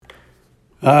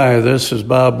Hi, this is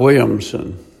Bob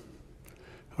Williamson.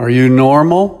 Are you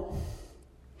normal?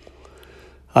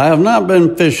 I have not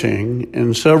been fishing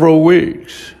in several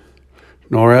weeks,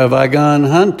 nor have I gone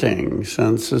hunting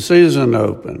since the season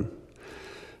opened.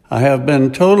 I have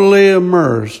been totally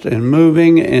immersed in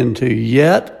moving into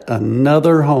yet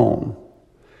another home.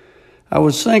 I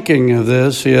was thinking of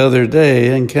this the other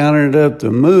day and counted up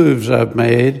the moves I've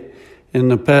made in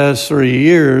the past 3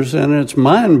 years, and it's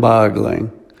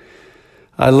mind-boggling.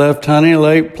 I left Honey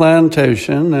Lake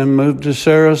Plantation and moved to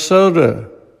Sarasota,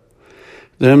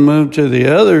 then moved to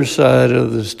the other side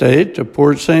of the state to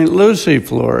Port St. Lucie,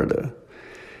 Florida,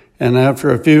 and after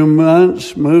a few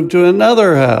months moved to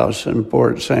another house in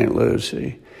Port St.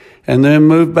 Lucie, and then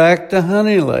moved back to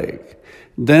Honey Lake,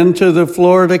 then to the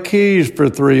Florida Keys for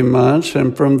 3 months,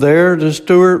 and from there to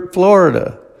Stuart,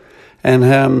 Florida, and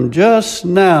am just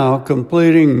now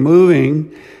completing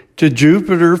moving to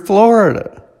Jupiter,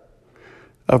 Florida.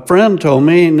 A friend told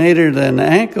me he needed an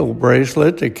ankle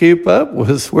bracelet to keep up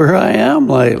with where I am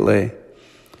lately.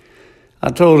 I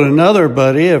told another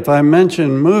buddy if I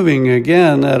mentioned moving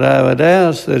again that I would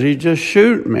ask that he just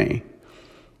shoot me.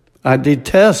 I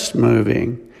detest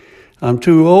moving. I'm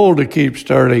too old to keep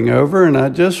starting over, and I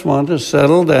just want to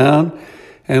settle down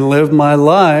and live my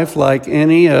life like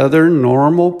any other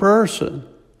normal person.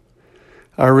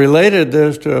 I related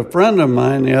this to a friend of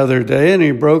mine the other day, and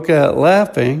he broke out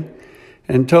laughing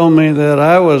and told me that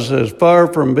I was as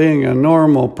far from being a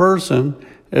normal person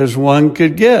as one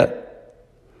could get.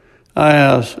 I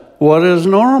asked, "What is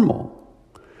normal?"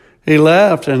 He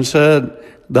laughed and said,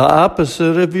 "The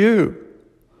opposite of you."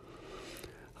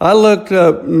 I looked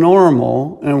up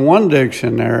normal in one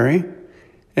dictionary,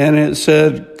 and it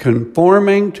said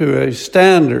conforming to a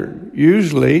standard,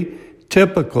 usually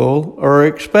typical or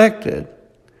expected.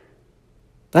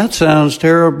 That sounds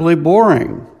terribly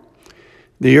boring.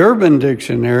 The Urban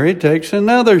Dictionary takes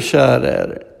another shot at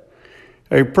it.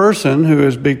 A person who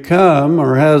has become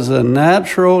or has a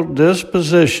natural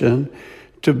disposition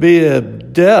to be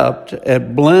adept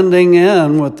at blending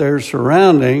in with their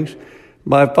surroundings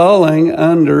by falling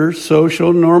under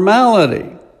social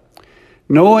normality.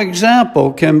 No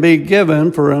example can be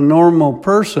given for a normal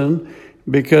person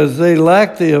because they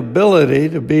lack the ability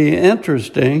to be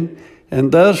interesting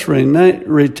and thus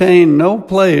retain no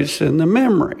place in the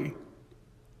memory.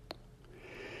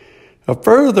 A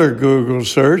further Google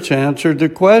search answered the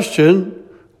question,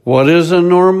 what is a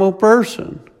normal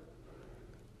person?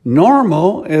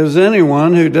 Normal is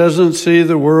anyone who doesn't see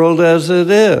the world as it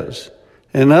is.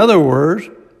 In other words,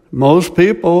 most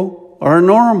people are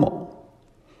normal.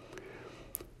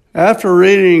 After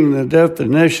reading the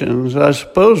definitions, I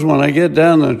suppose when I get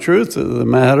down to the truth of the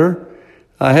matter,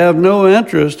 I have no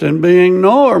interest in being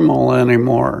normal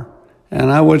anymore.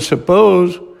 And I would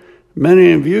suppose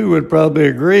many of you would probably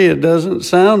agree it doesn't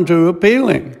sound too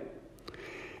appealing.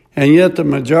 And yet the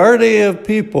majority of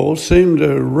people seem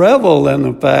to revel in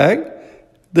the fact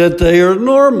that they are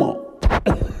normal.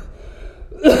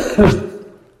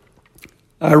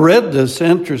 I read this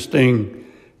interesting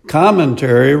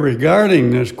commentary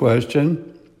regarding this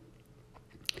question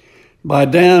by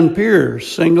Dan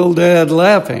Pierce, Single Dad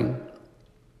Laughing.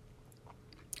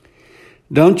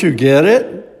 Don't you get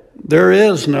it? There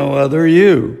is no other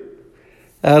you.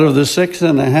 Out of the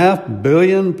 6.5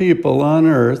 billion people on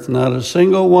earth, not a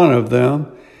single one of them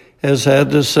has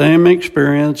had the same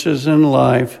experiences in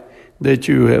life that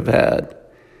you have had.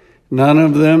 None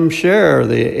of them share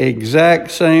the exact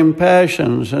same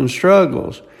passions and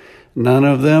struggles. None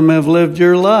of them have lived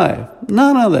your life.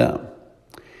 None of them.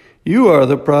 You are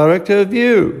the product of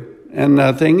you and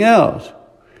nothing else.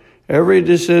 Every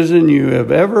decision you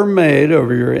have ever made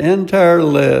over your entire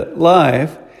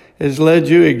life has led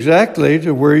you exactly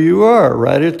to where you are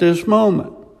right at this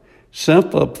moment.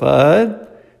 Simplified,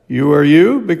 you are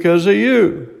you because of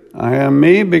you. I am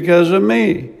me because of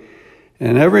me.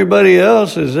 And everybody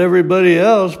else is everybody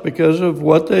else because of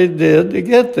what they did to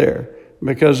get there,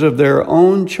 because of their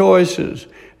own choices,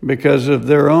 because of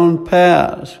their own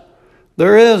past.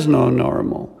 There is no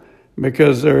normal,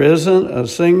 because there isn't a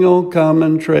single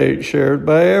common trait shared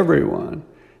by everyone.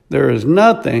 There is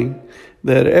nothing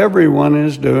that everyone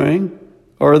is doing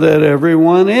or that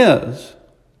everyone is.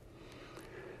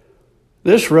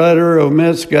 This writer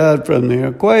omits God from the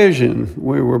equation.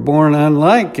 We were born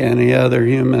unlike any other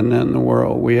human in the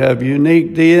world. We have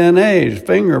unique DNAs,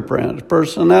 fingerprints,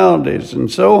 personalities, and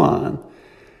so on.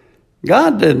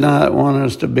 God did not want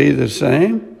us to be the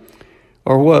same,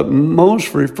 or what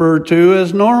most refer to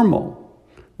as normal.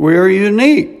 We are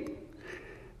unique.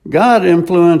 God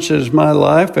influences my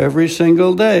life every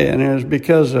single day, and it is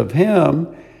because of Him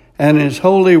and His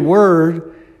holy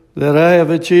word that I have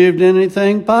achieved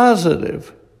anything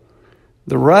positive.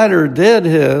 The writer did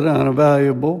hit on a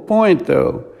valuable point,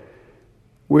 though.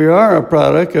 We are a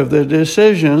product of the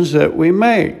decisions that we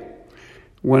make.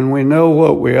 When we know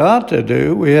what we ought to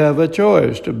do, we have a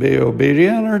choice to be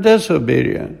obedient or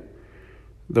disobedient.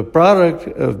 The product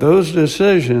of those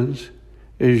decisions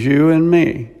is you and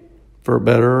me, for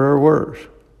better or worse.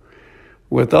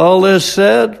 With all this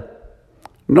said,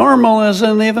 normal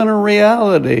isn't even a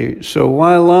reality, so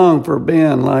why long for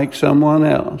being like someone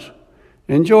else?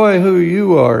 Enjoy who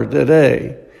you are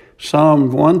today.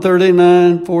 Psalm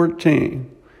 139:14.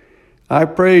 I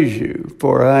praise you,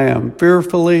 for I am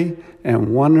fearfully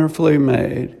and wonderfully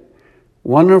made.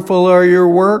 Wonderful are your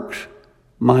works.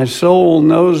 My soul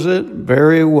knows it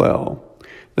very well.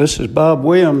 This is Bob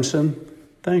Williamson.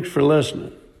 Thanks for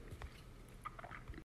listening.